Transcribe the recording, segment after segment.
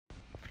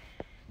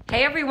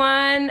Hey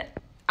everyone,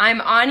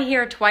 I'm on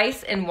here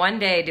twice in one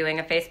day doing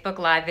a Facebook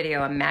Live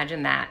video.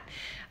 Imagine that.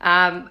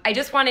 I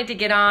just wanted to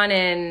get on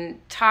and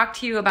talk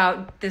to you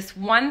about this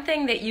one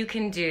thing that you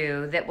can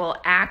do that will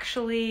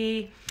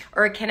actually,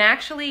 or can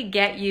actually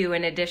get you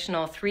an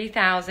additional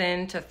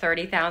 $3,000 to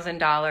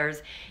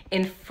 $30,000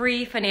 in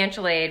free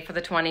financial aid for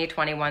the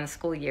 2021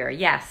 school year.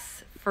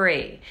 Yes,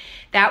 free.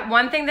 That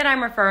one thing that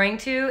I'm referring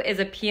to is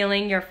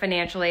appealing your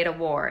financial aid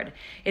award.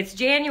 It's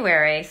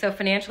January, so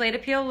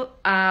financial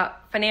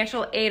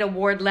aid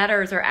award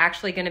letters are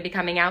actually going to be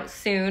coming out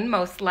soon,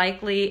 most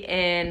likely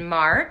in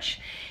March,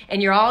 and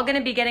you're all going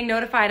to be getting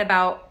notified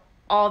about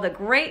all the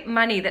great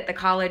money that the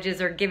colleges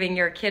are giving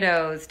your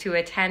kiddos to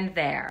attend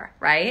there,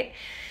 right?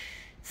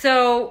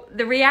 So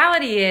the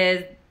reality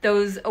is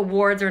those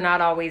awards are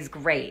not always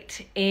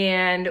great.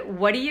 And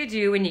what do you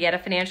do when you get a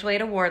financial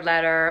aid award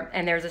letter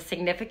and there's a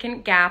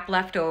significant gap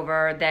left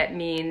over? That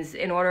means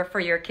in order for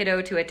your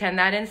kiddo to attend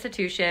that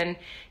institution,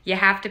 you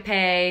have to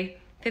pay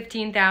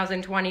 $15,000,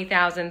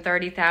 $20,000,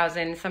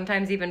 $30,000,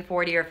 sometimes even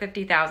 $40,000 or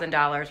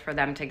 $50,000 for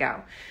them to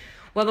go.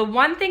 Well, the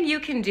one thing you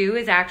can do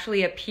is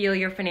actually appeal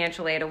your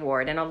financial aid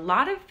award. And a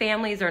lot of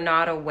families are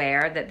not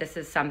aware that this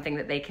is something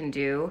that they can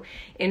do.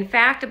 In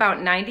fact, about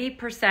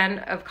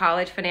 90% of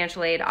college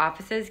financial aid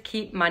offices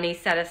keep money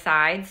set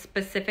aside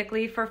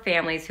specifically for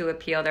families who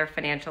appeal their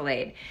financial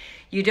aid.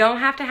 You don't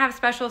have to have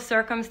special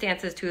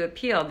circumstances to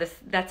appeal.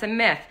 That's a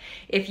myth.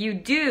 If you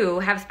do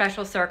have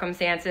special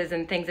circumstances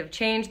and things have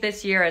changed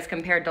this year as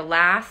compared to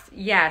last,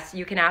 yes,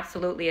 you can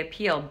absolutely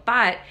appeal.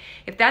 But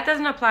if that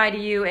doesn't apply to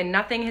you and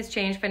nothing has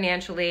changed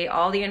financially,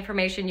 all the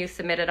information you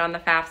submitted on the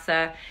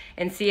FAFSA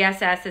and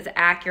CSS is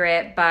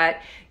accurate, but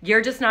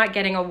you're just not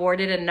getting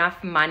awarded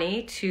enough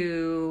money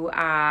to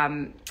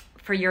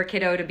for your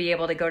kiddo to be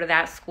able to go to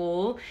that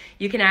school,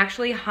 you can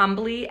actually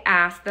humbly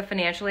ask the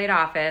financial aid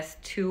office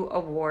to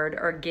award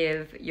or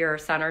give your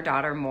son or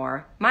daughter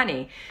more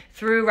money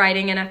through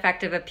writing an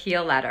effective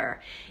appeal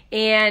letter.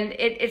 And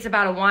it's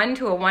about a 1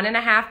 to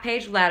 1.5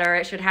 page letter.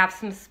 It should have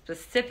some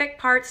specific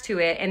parts to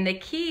it. And the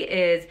key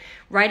is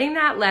writing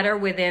that letter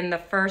within the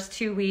first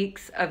 2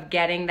 weeks of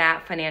getting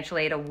that financial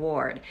aid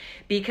award.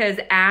 Because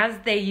as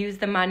they use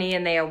the money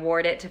and they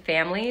award it to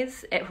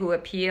families who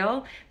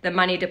appeal, the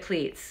money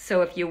depletes.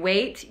 So if you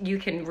wait, you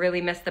can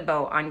really miss the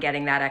boat on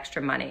getting that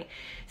extra money.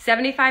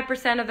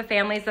 75% of the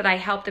families that I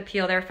helped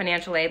appeal their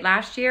financial aid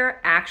last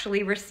year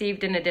actually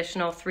received an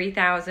additional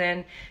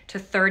 $3,000 to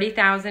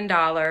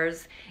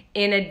 $30,000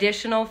 in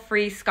additional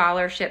free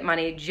scholarship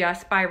money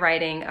just by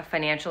writing a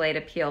financial aid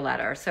appeal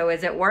letter. So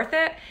is it worth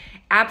it?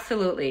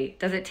 Absolutely.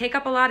 Does it take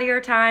up a lot of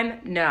your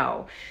time?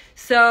 No.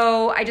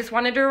 So I just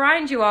wanted to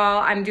remind you all,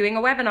 I'm doing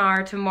a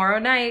webinar tomorrow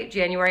night,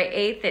 January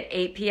 8th at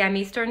 8 p.m.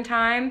 Eastern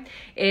Time.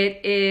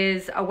 It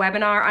is a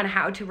webinar on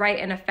how to write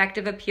an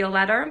effective appeal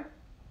letter.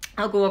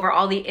 I'll go over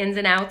all the ins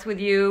and outs with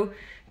you,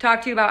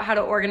 talk to you about how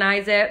to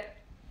organize it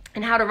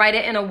and how to write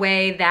it in a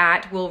way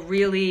that will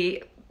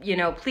really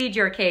plead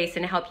your case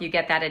and help you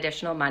get that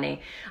additional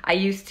money. I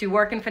used to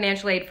work in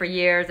financial aid for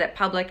years at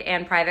public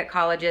and private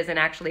colleges and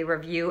actually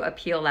review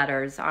appeal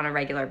letters on a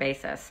regular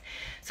basis.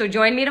 So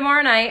join me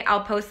tomorrow night.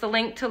 I'll post the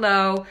link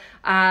below.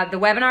 The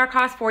webinar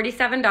costs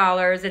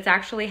 $47. It's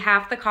actually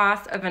half the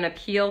cost of an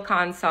appeal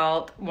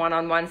consult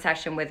one-on-one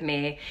session with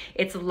me.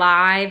 It's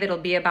live. It'll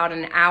be about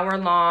an hour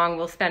long.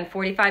 We'll spend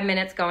 45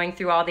 minutes going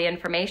through all the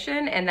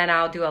information, and then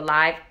I'll do a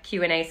live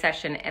Q&A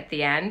session at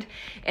the end.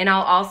 And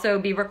I'll also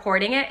be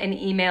recording it and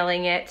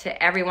emailing it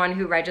to everyone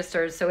who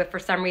registers. So if for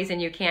some reason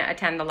you can't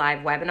attend the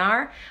live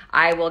webinar,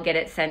 I will get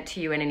it sent to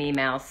you in an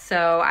email.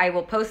 So I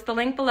will post the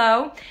link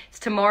below. It's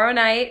tomorrow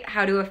night,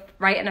 how to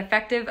write an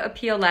effective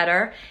appeal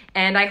letter,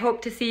 and I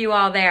hope to see you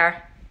all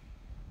there.